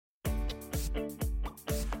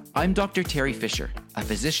I'm Dr. Terry Fisher, a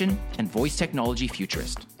physician and voice technology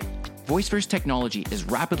futurist. Voice First technology is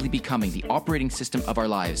rapidly becoming the operating system of our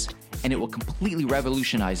lives, and it will completely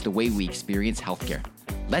revolutionize the way we experience healthcare.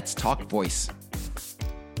 Let's talk voice.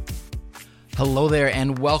 Hello there,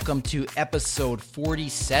 and welcome to episode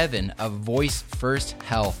 47 of Voice First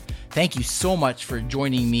Health. Thank you so much for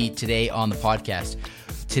joining me today on the podcast.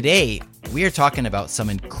 Today, we are talking about some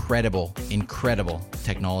incredible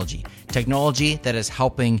technology. Technology that is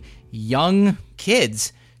helping young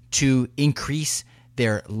kids to increase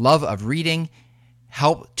their love of reading,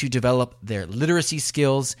 help to develop their literacy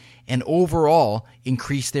skills, and overall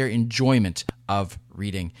increase their enjoyment of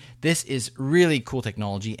reading. This is really cool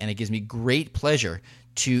technology, and it gives me great pleasure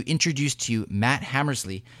to introduce to you Matt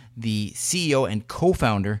Hammersley, the CEO and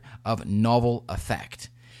co-founder of Novel Effect.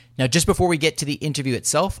 Now, just before we get to the interview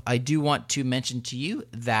itself, I do want to mention to you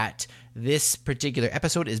that this particular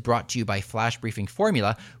episode is brought to you by Flash Briefing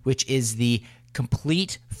Formula, which is the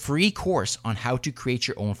complete free course on how to create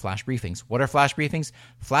your own flash briefings. What are flash briefings?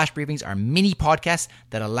 Flash briefings are mini podcasts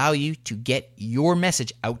that allow you to get your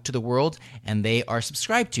message out to the world, and they are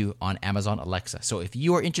subscribed to on Amazon Alexa. So if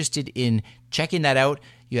you are interested in checking that out,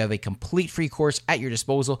 you have a complete free course at your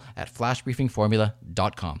disposal at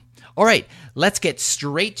flashbriefingformula.com. All right, let's get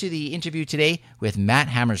straight to the interview today with Matt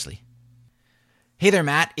Hammersley. Hey there,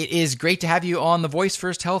 Matt. It is great to have you on the Voice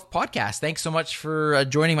First Health podcast. Thanks so much for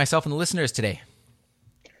joining myself and the listeners today.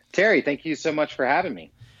 Terry, thank you so much for having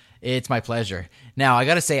me. It's my pleasure. Now, I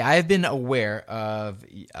got to say, I've been aware of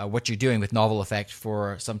what you're doing with Novel Effect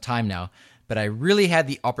for some time now, but I really had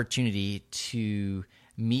the opportunity to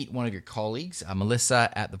meet one of your colleagues,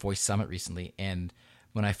 Melissa, at the Voice Summit recently, and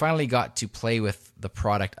when I finally got to play with the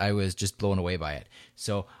product, I was just blown away by it.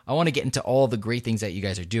 So I want to get into all the great things that you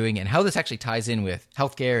guys are doing and how this actually ties in with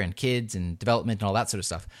healthcare and kids and development and all that sort of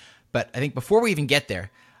stuff. But I think before we even get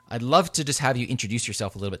there, I'd love to just have you introduce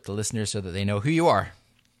yourself a little bit to the listeners so that they know who you are.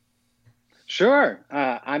 Sure.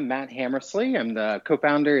 I'm Matt Hammersley. I'm the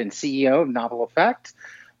co-founder and CEO of Novel Effect.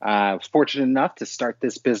 I was fortunate enough to start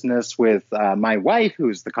this business with my wife,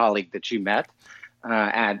 who's the colleague that you met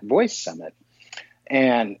at Voice Summit.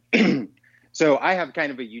 And so I have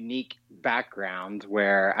kind of a unique background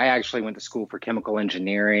where I actually went to school for chemical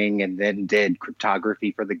engineering and then did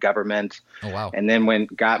cryptography for the government. Oh, wow. And then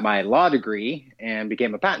got my law degree and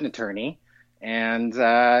became a patent attorney. And,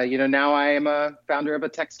 now I am a founder of a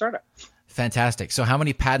tech startup. Fantastic. So how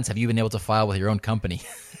many patents have you been able to file with your own company?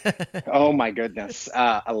 Oh, my goodness.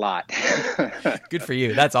 A lot. Good for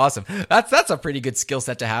you. That's awesome. That's a pretty good skill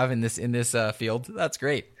set to have in this field. That's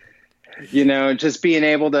great. Just being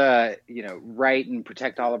able to, write and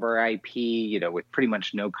protect all of our IP, with pretty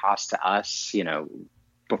much no cost to us,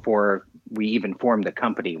 before we even formed the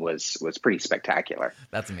company was pretty spectacular.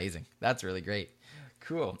 That's amazing. That's really great.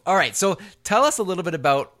 Cool. All right. So tell us a little bit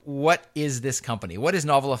about what is this company? What is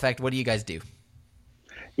Novel Effect? What do you guys do?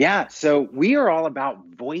 Yeah. So we are all about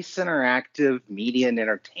voice interactive media and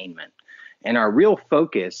entertainment. And our real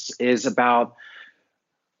focus is about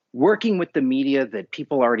working with the media that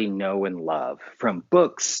people already know and love, from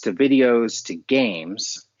books to videos to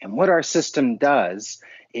games. And what our system does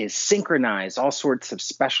is synchronize all sorts of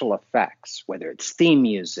special effects, whether it's theme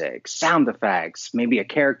music, sound effects, maybe a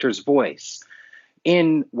character's voice,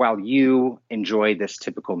 while you enjoy this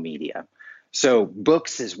typical media. So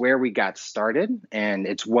books is where we got started, and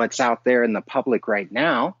it's what's out there in the public right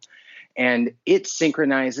now. And it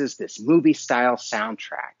synchronizes this movie-style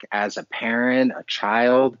soundtrack as a parent, a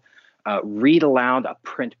child, read aloud a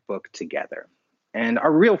print book together. And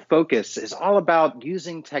our real focus is all about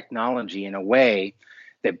using technology in a way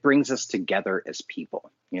that brings us together as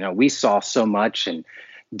people. We saw so much and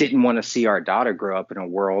didn't want to see our daughter grow up in a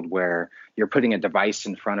world where you're putting a device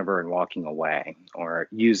in front of her and walking away, or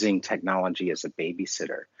using technology as a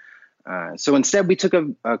babysitter. So instead, we took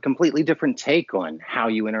a completely different take on how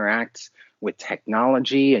you interact with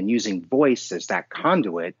technology and using voice as that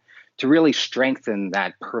conduit to really strengthen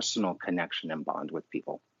that personal connection and bond with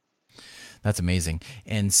people. That's amazing.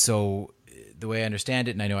 And so the way I understand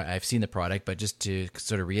it, and I know I've seen the product, but just to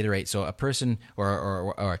sort of reiterate, so a person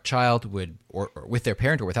or a child would, or with their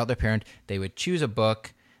parent or without their parent, they would choose a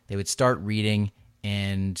book, they would start reading,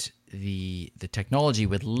 and the technology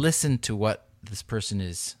would listen to what this person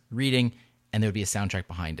is reading, and there would be a soundtrack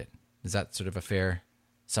behind it. Is that sort of a fair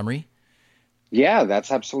summary? Yeah,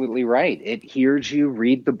 that's absolutely right. It hears you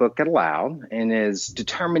read the book aloud and is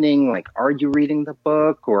determining, are you reading the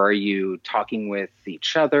book or are you talking with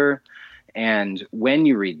each other? And when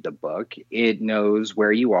you read the book, it knows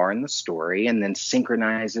where you are in the story and then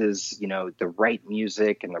synchronizes, the right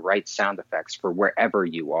music and the right sound effects for wherever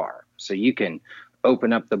you are. So you can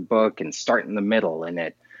open up the book and start in the middle, and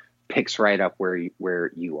it picks right up where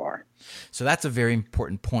you are. So that's a very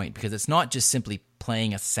important point, because it's not just simply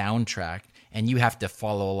playing a soundtrack and you have to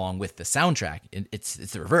follow along with the soundtrack. It's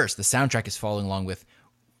the reverse. The soundtrack is following along with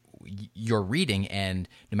your reading, and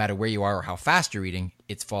no matter where you are or how fast you're reading,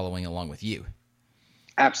 it's following along with you.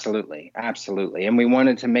 Absolutely. And we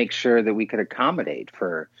wanted to make sure that we could accommodate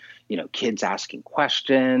for, kids asking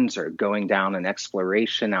questions or going down an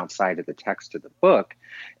exploration outside of the text of the book.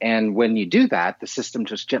 And when you do that, the system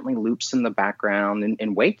just gently loops in the background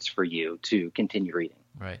and waits for you to continue reading.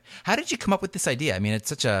 Right. How did you come up with this idea? I mean, it's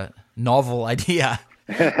such a novel idea.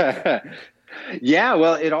 Yeah,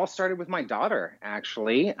 well, it all started with my daughter,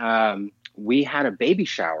 actually. We had a baby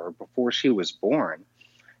shower before she was born,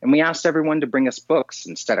 and we asked everyone to bring us books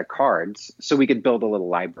instead of cards so we could build a little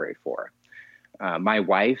library for her. My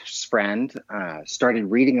wife's friend started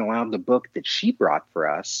reading aloud the book that she brought for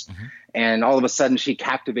us, and all of a sudden she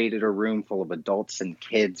captivated a room full of adults and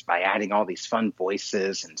kids by adding all these fun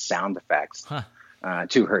voices and sound effects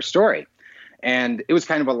to her story. And it was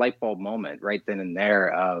kind of a light bulb moment right then and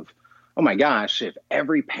there of, oh my gosh, if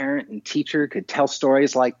every parent and teacher could tell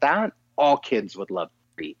stories like that, all kids would love to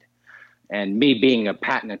read. And me being a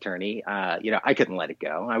patent attorney, I couldn't let it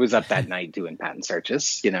go. I was up that night doing patent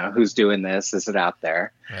searches, who's doing this? Is it out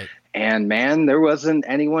there? Right. And man, there wasn't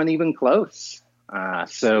anyone even close.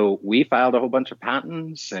 So we filed a whole bunch of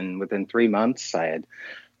patents, and within 3 months I had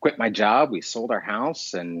quit my job. We sold our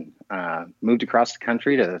house and moved across the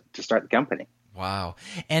country to start the company. Wow.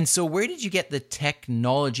 And so where did you get the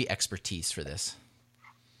technology expertise for this?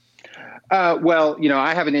 Well,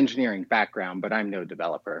 I have an engineering background, but I'm no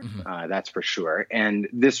developer. That's for sure. And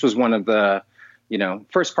this was one of the,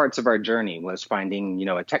 first parts of our journey was finding,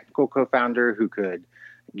 a technical co-founder who could,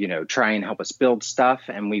 try and help us build stuff.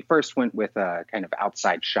 And we first went with a kind of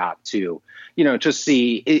outside shop to, just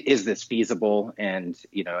see, is this feasible? And,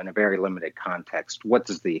 in a very limited context, what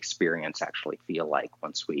does the experience actually feel like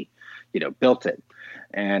once we, built it?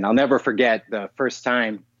 And I'll never forget the first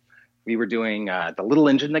time we were doing the little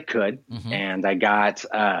engine that could, and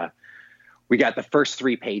we got the first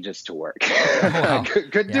 3 pages to work. Wow.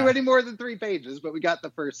 Couldn't do any more than 3 pages, but we got the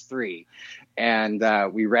first 3. And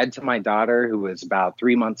we read to my daughter, who was about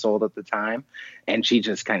 3 months old at the time, and she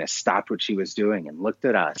just kind of stopped what she was doing and looked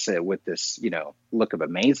at us with this, look of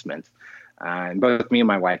amazement. And both me and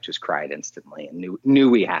my wife just cried instantly and knew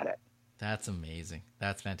we had it. That's amazing.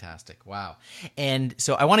 That's fantastic. Wow. And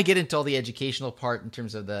so I want to get into all the educational part in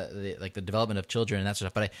terms of the development of children and that sort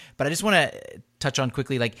of stuff. But I just want to touch on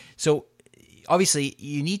quickly, so obviously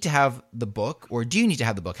you need to have the book, or do you need to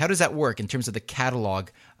have the book? How does that work in terms of the catalog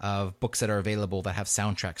of books that are available that have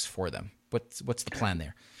soundtracks for them? What's the plan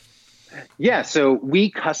there? Yeah. So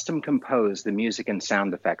we custom compose the music and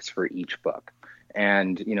sound effects for each book.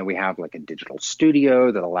 And, we have like a digital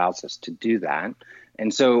studio that allows us to do that.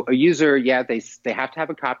 And so a user, they have to have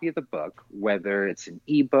a copy of the book, whether it's an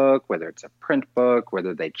ebook, whether it's a print book,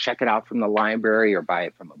 whether they check it out from the library or buy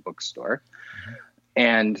it from a bookstore.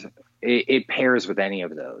 And it pairs with any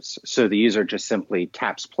of those. So the user just simply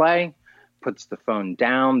taps play, puts the phone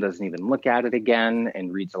down, doesn't even look at it again,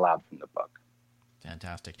 and reads aloud from the book.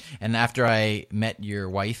 Fantastic. And after I met your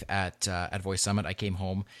wife at Voice Summit, I came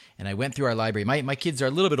home and I went through our library. My kids are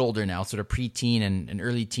a little bit older now, sort of preteen and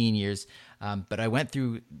early teen years. But I went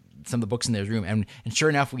through some of the books in their room, and sure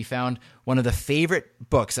enough, we found one of the favorite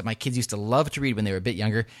books that my kids used to love to read when they were a bit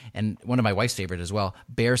younger, and one of my wife's favorite as well,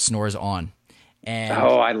 Bear Snores On. And,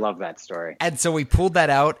 I love that story. And so we pulled that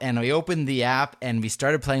out, and we opened the app, and we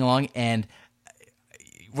started playing along, and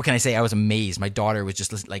what can I say? I was amazed. My daughter was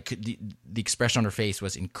just like, the expression on her face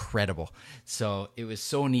was incredible. So it was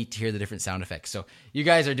so neat to hear the different sound effects. So you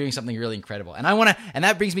guys are doing something really incredible. And and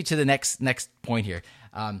that brings me to the next point here.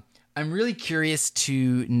 I'm really curious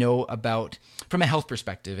to know about, from a health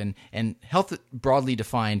perspective, and health broadly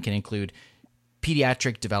defined can include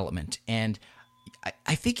pediatric development. And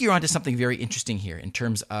I think you're onto something very interesting here in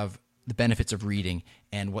terms of the benefits of reading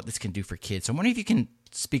and what this can do for kids. So I'm wondering if you can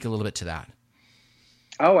speak a little bit to that.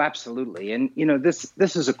 Oh, absolutely. And, this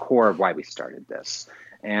is a core of why we started this.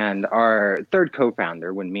 And our third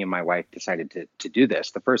co-founder, when me and my wife decided to do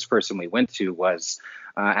this, the first person we went to was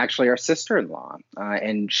actually our sister-in-law.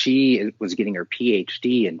 And she was getting her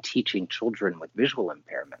PhD in teaching children with visual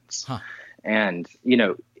impairments. And,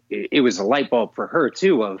 it was a light bulb for her,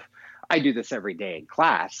 too, of I do this every day in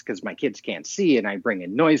class because my kids can't see, and I bring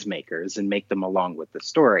in noisemakers and make them along with the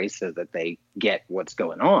story so that they get what's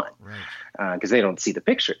going on, because they don't see the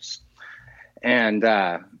pictures. And,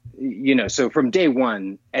 so from day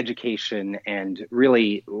one, education and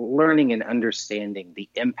really learning and understanding the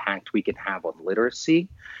impact we can have on literacy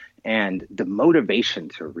and the motivation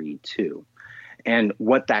to read too, and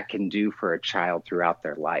what that can do for a child throughout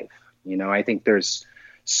their life. I think there's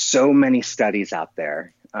so many studies out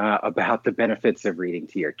there about the benefits of reading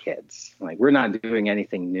to your kids. Like, we're not doing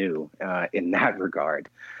anything new in that regard.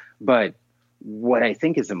 But what I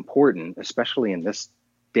think is important, especially in this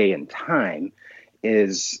day and time,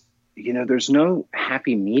 is, there's no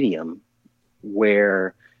happy medium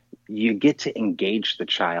where you get to engage the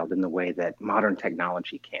child in the way that modern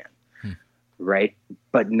technology can, right?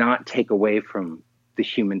 But not take away from the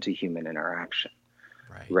human to human interaction,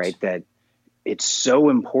 right? That it's so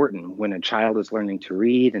important when a child is learning to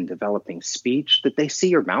read and developing speech that they see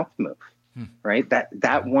your mouth move, right?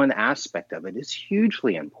 That one aspect of it is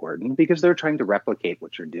hugely important because they're trying to replicate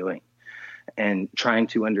what you're doing and trying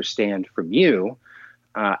to understand from you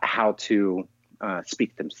how to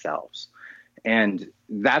speak themselves. And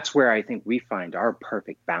that's where I think we find our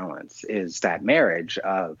perfect balance, is that marriage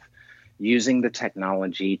of using the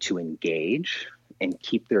technology to engage and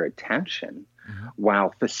keep their attention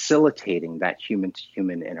while facilitating that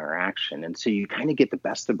human-to-human interaction. And so you kind of get the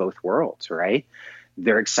best of both worlds, right?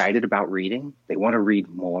 They're excited about reading. They want to read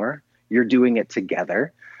more. You're doing it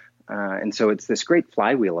together. And so it's this great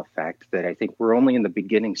flywheel effect that I think we're only in the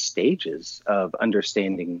beginning stages of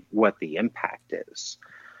understanding what the impact is.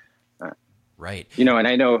 Right. And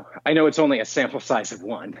I know it's only a sample size of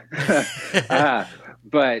one,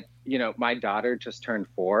 but my daughter just turned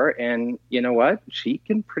 4, and you know what? She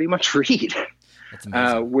can pretty much read,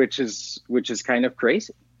 which is kind of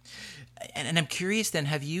crazy. And I'm curious then,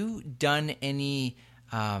 have you done any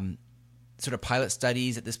sort of pilot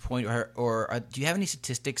studies at this point, or do you have any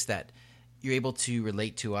statistics that you're able to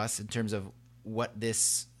relate to us in terms of what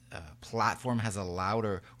this platform has allowed,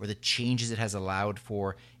 or the changes it has allowed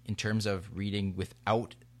for in terms of reading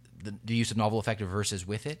without the use of novel effect versus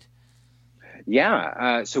with it?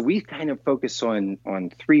 Yeah. So we kind of focus on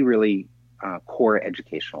 3 really core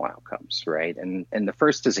educational outcomes, right? And the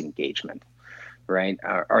first is engagement, right?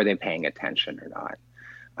 Are they paying attention or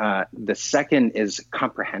not? The second is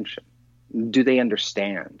comprehension. Do they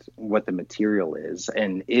understand what the material is?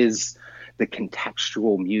 And is the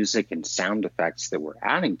contextual music and sound effects that we're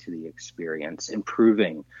adding to the experience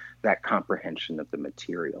improving that comprehension of the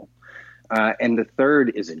material? And the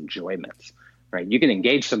third is enjoyment, right? You can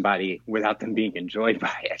engage somebody without them being enjoyed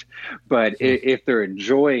by it. But if they're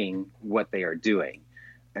enjoying what they are doing,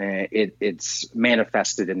 it's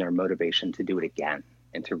manifested in their motivation to do it again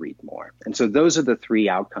and to read more. And so those are the 3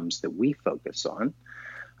 outcomes that we focus on.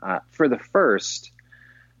 For the first,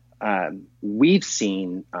 we've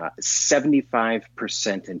seen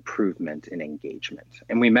 75% improvement in engagement.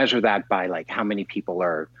 And we measure that by like how many people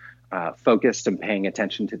are focused and paying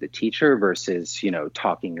attention to the teacher versus,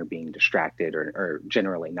 talking or being distracted or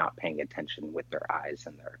generally not paying attention with their eyes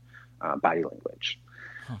and their body language.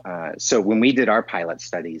 So when we did our pilot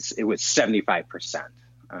studies, it was 75%,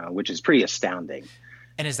 which is pretty astounding.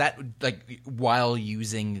 And is that like while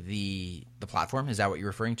using the platform? Is that what you're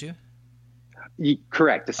referring to?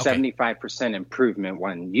 Correct. The 75% improvement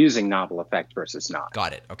when using novel effect versus not.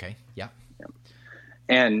 Got it. Okay. Yeah.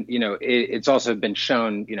 And, it's also been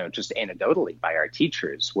shown, just anecdotally by our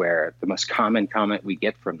teachers, where the most common comment we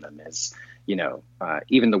get from them is,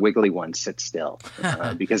 even the wiggly ones sit still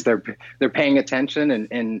because they're paying attention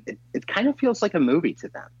and it kind of feels like a movie to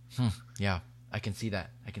them. Yeah. I can see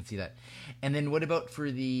that. And then what about for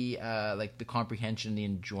the like the comprehension, the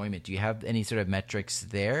enjoyment? Do you have any sort of metrics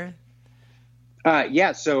there?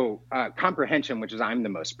 Yeah. So comprehension, which is I'm the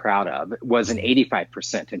most proud of, was an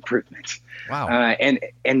 85% improvement. Wow.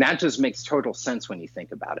 And that just makes total sense when you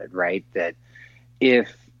think about it, right? That if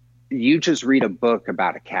you just read a book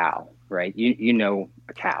about a cow, right? You know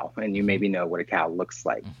a cow, and you maybe know what a cow looks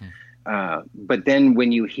like. But then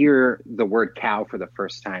when you hear the word cow for the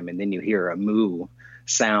first time, and then you hear a moo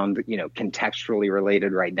sound, contextually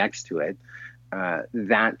related right next to it,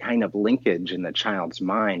 that kind of linkage in the child's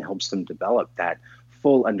mind helps them develop that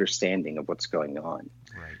full understanding of what's going on.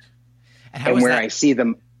 Right. And where I see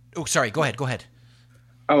them. Oh, sorry. Go ahead.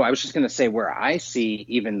 Oh, I was just going to say where I see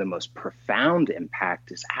even the most profound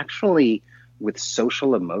impact is actually with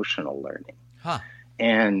social emotional learning.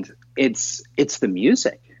 And it's the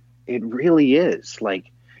music. It really is. Like,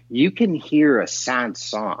 you can hear a sad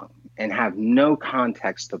song and have no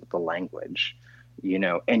context of the language,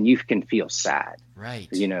 and you can feel sad. Right.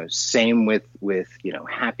 Same with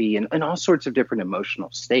happy and all sorts of different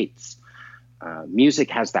emotional states.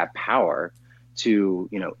 Music has that power to,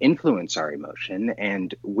 influence our emotion.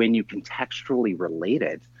 And when you contextually relate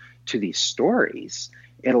it to these stories,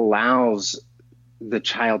 it allows the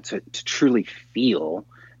child to truly feel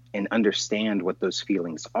and understand what those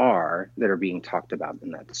feelings are that are being talked about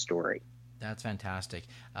in that story. That's fantastic.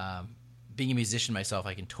 Being a musician myself,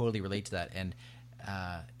 I can totally relate to that. And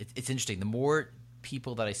it's interesting. The more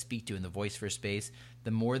people that I speak to in the voice first space,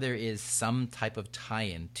 the more there is some type of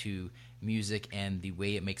tie-in to music and the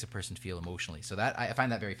way it makes a person feel emotionally. So that I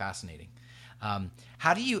find that very fascinating.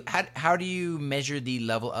 How do you measure the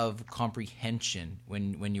level of comprehension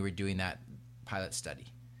when you were doing that pilot study?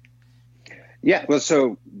 Yeah, well,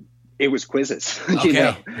 so it was quizzes.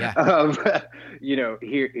 Okay.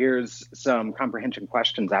 Here's some comprehension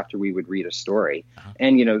questions after we would read a story,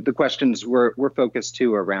 and the questions were focused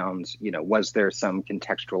too around was there some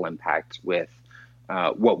contextual impact with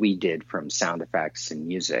what we did from sound effects and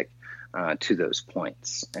music to those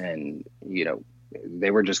points, and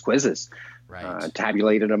they were just quizzes. Right.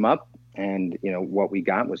 Tabulated them up, and what we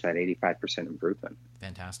got was that 85% improvement.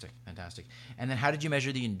 Fantastic. And then how did you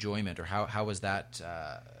measure the enjoyment, or how was that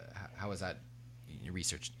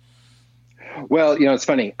researched? Well, it's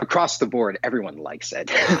funny. Across the board, everyone likes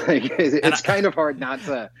it. It's kind of hard not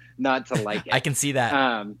to like it. I can see that.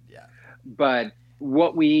 Yeah. But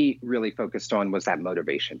what we really focused on was that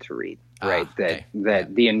motivation to read, right?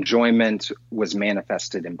 That the enjoyment was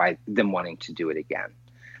manifested in by them wanting to do it again.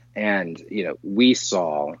 And, we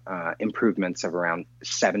saw improvements of around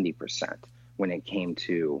 70% when it came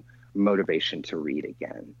to motivation to read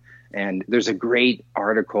again. And there's a great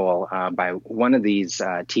article by one of these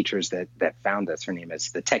teachers that found us. Her name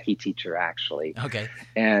is the Techie Teacher, actually. Okay.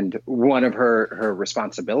 And one of her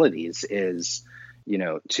responsibilities is,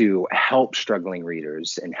 to help struggling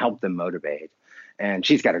readers and help them motivate. And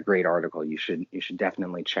she's got a great article. You should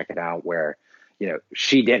definitely check it out, where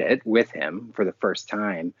she did it with him for the first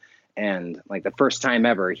time. And like the first time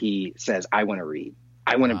ever, he says, I want to read.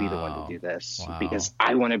 I want to be the one to do this because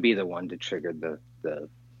I want to be the one to trigger the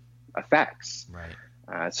effects.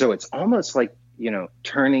 Right. So it's almost like,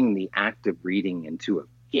 turning the act of reading into a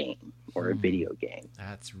game or a video game.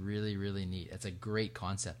 That's really, really neat. That's a great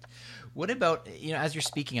concept. What about, as you're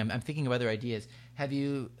speaking, I'm thinking of other ideas. Have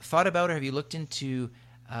you thought about or have you looked into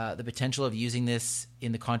the potential of using this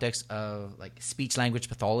in the context of like speech language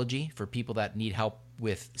pathology for people that need help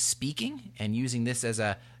with speaking, and using this as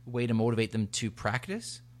a way to motivate them to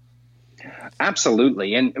practice?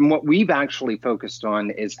 Absolutely. And what we've actually focused on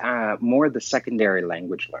is more the secondary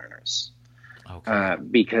language learners. Okay.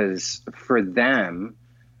 Because for them,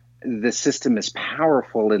 the system is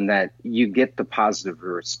powerful in that you get the positive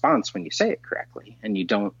response when you say it correctly, and you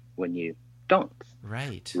don't when you don't.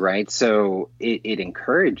 Right. Right. So it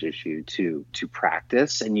encourages you to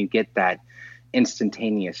practice, and you get that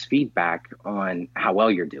instantaneous feedback on how well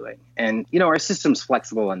you're doing. And, our system's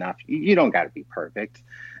flexible enough. You don't got to be perfect.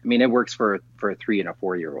 I mean, it works for a 3 and a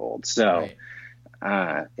 4-year-old. So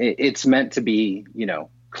it's meant to be,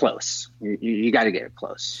 close. You got to get it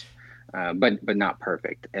close, but not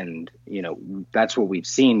perfect. And, that's what we've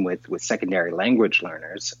seen with secondary language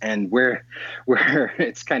learners. And where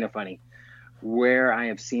it's kind of funny. Where I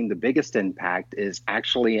have seen the biggest impact is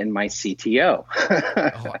actually in my CTO.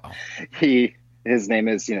 Oh, wow. His name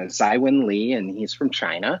is, Zaiwen Li, and he's from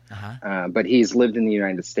China, but he's lived in the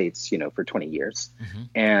United States, for 20 years. Mm-hmm.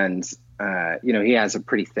 And, he has a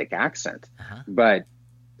pretty thick accent. But,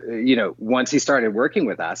 once he started working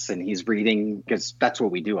with us and he's reading, because that's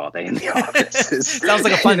what we do all day in the office. Sounds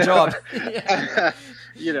like a fun job.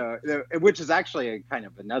 Which is actually a kind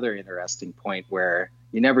of another interesting point where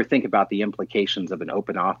you never think about the implications of an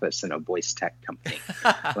open office in a voice tech company.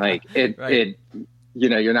 Like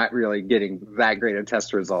you're not really getting that great of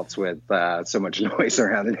test results with so much noise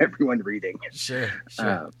around and everyone reading. Sure.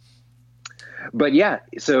 But yeah,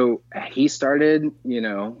 so he started,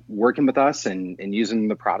 working with us and using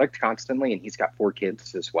the product constantly. And he's got 4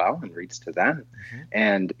 kids as well and reads to them. Mm-hmm.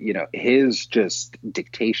 And, his just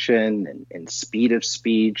dictation and speed of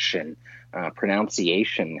speech and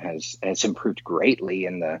pronunciation has improved greatly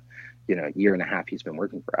in the, year and a half he's been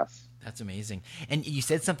working for us. That's amazing. And you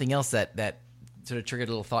said something else that sort of triggered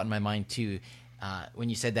a little thought in my mind too, when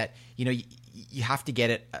you said that, you have to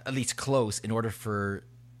get it at least close in order for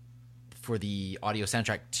the audio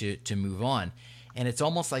soundtrack to move on. And it's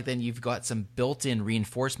almost like then you've got some built-in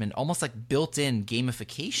reinforcement, almost like built-in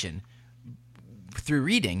gamification through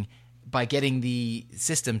reading by getting the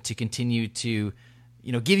system to continue to,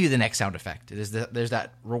 give you the next sound effect. There's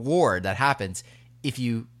that reward that happens if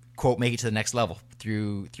you quote make it to the next level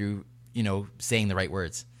through saying the right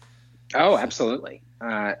words. Oh, absolutely.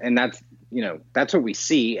 And that's what we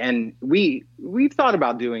see. And we've thought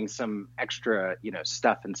about doing some extra,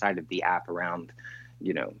 stuff inside of the app around,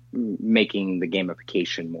 making the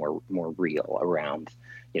gamification more real around,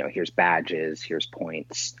 here's badges, here's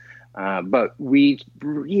points. But we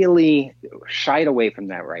really shied away from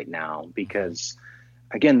that right now because,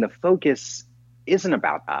 again, the focus isn't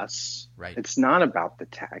about us. Right. It's not about the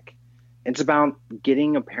tech. It's about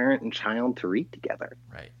getting a parent and child to read together.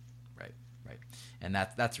 Right. And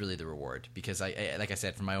that's really the reward, because I like I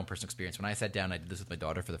said, from my own personal experience, when I sat down, I did this with my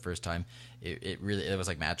daughter for the first time. It was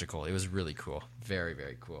like magical. It was really cool. Very,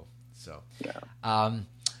 very cool. So, yeah.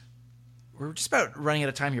 We're just about running out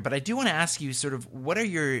of time here, but I do want to ask you sort of what are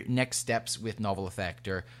your next steps with Novel Effect,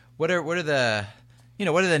 or what are the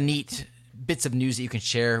neat bits of news that you can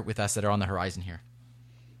share with us that are on the horizon here?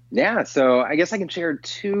 Yeah. So I guess I can share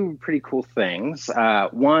two pretty cool things.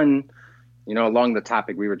 One, along the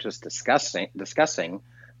topic we were just discussing,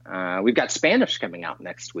 we've got Spanish coming out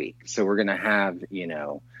next week. So we're going to have,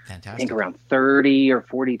 Fantastic. I think around 30 or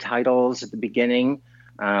 40 titles at the beginning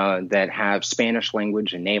that have Spanish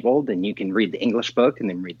language enabled. And you can read the English book and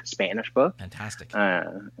then read the Spanish book. Fantastic.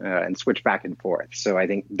 And switch back and forth. So I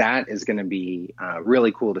think that is going to be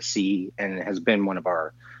really cool to see. And it has been one of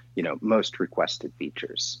our, most requested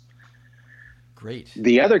features. Great.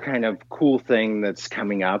 The other kind of cool thing that's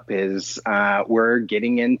coming up is we're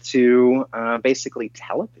getting into basically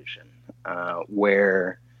television,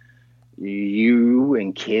 where you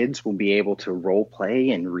and kids will be able to role play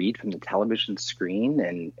and read from the television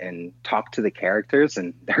screen and talk to the characters,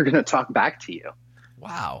 and they're going to talk back to you.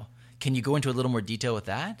 Wow. Can you go into a little more detail with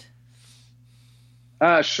that?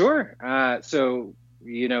 Sure. So,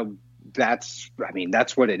 that's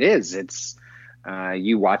what it is. It's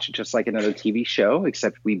you watch it just like another TV show,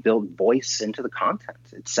 except we build voice into the content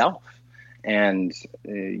itself. And,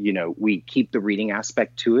 we keep the reading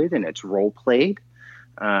aspect to it, and it's role played.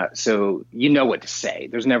 So you know what to say.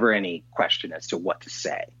 There's never any question as to what to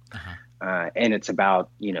say. Uh-huh. And it's about,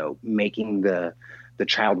 making the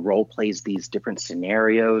child role plays these different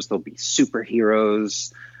scenarios. There'll be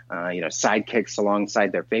superheroes, sidekicks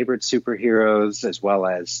alongside their favorite superheroes, as well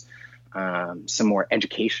as some more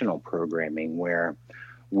educational programming where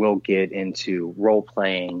we'll get into role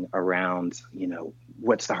playing around,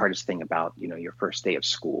 what's the hardest thing about, your first day of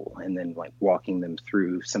school, and then like walking them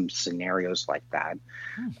through some scenarios like that.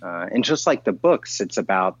 And just like the books, it's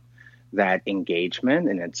about that engagement,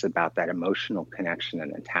 and it's about that emotional connection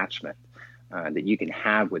and attachment that you can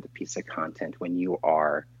have with a piece of content when you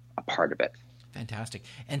are a part of it. Fantastic.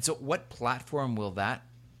 And so what platform will that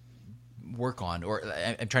work on? Or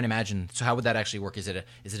I'm trying to imagine, so how would that actually work? Is it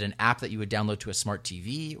an app that you would download to a smart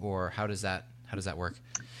TV, or how does that work?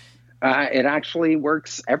 It actually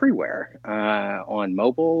works everywhere, on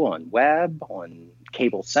mobile, on web, on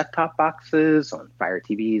cable set-top boxes, on Fire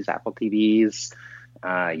TVs, Apple TVs,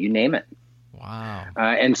 you name it. Wow.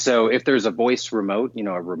 And so if there's a voice remote,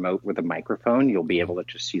 a remote with a microphone, you'll be able to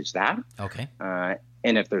just use that. Okay.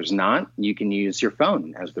 And if there's not, you can use your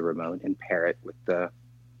phone as the remote and pair it with the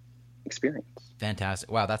experience.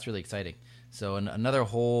 Fantastic. Wow, that's really exciting. So another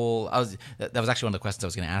whole, that was actually one of the questions I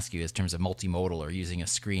was going to ask you, is in terms of multimodal or using a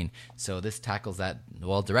screen. So this tackles that,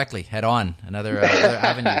 directly, head on, another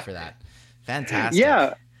avenue for that. Fantastic.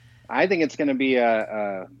 Yeah, I think it's going to be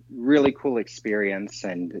a really cool experience.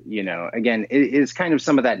 And, again, it is kind of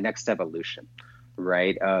some of that next evolution,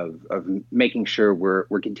 right, of making sure we're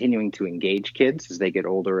continuing to engage kids as they get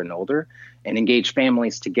older and older, and engage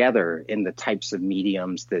families together in the types of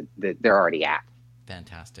mediums that they're already at.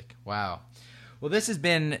 Fantastic. Wow. Well, this has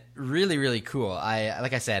been really, really cool.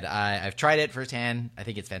 Like I said, I've tried it firsthand. I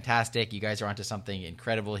think it's fantastic. You guys are onto something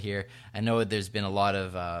incredible here. I know there's been a lot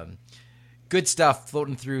of good stuff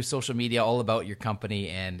floating through social media all about your company,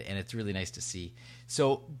 and it's really nice to see.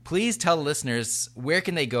 So please tell the listeners, where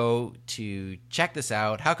can they go to check this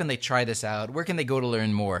out? How can they try this out? Where can they go to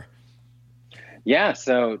learn more? Yeah,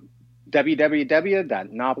 so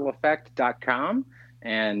www.noveleffect.com.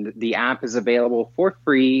 And the app is available for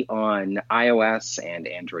free on iOS and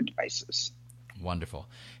Android devices. Wonderful.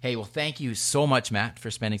 Hey, well, thank you so much, Matt, for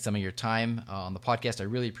spending some of your time on the podcast. I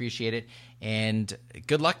really appreciate it. And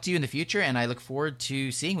good luck to you in the future. And I look forward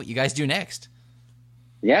to seeing what you guys do next.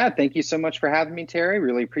 Yeah, thank you so much for having me, Terry.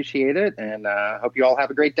 Really appreciate it. And hope you all have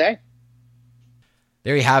a great day.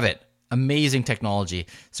 There you have it. Amazing technology.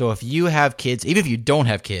 So if you have kids, even if you don't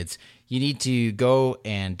have kids, you need to go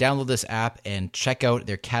and download this app and check out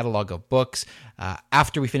their catalog of books.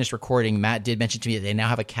 After we finished recording, Matt did mention to me that they now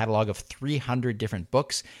have a catalog of 300 different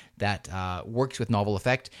books that works with Novel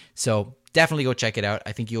Effect. So definitely go check it out.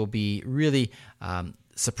 I think you'll be really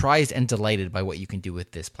surprised and delighted by what you can do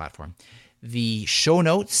with this platform. The show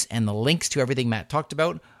notes and the links to everything Matt talked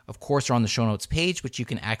about, of course, are on the show notes page, which you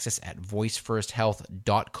can access at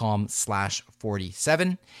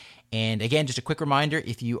voicefirst.com/47. And again, just a quick reminder,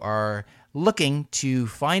 if you are looking to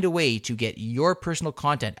find a way to get your personal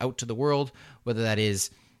content out to the world, whether that is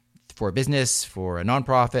for a business, for a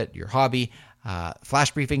nonprofit, your hobby,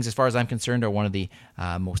 flash briefings, as far as I'm concerned, are one of the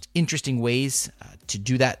most interesting ways to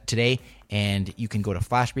do that today. And you can go to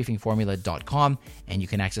flashbriefingformula.com and you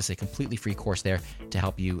can access a completely free course there to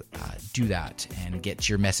help you do that and get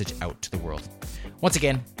your message out to the world. Once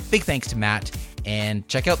again, big thanks to Matt, and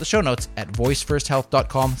check out the show notes at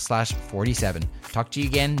voicefirst.health.com/47. Talk to you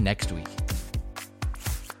again next week.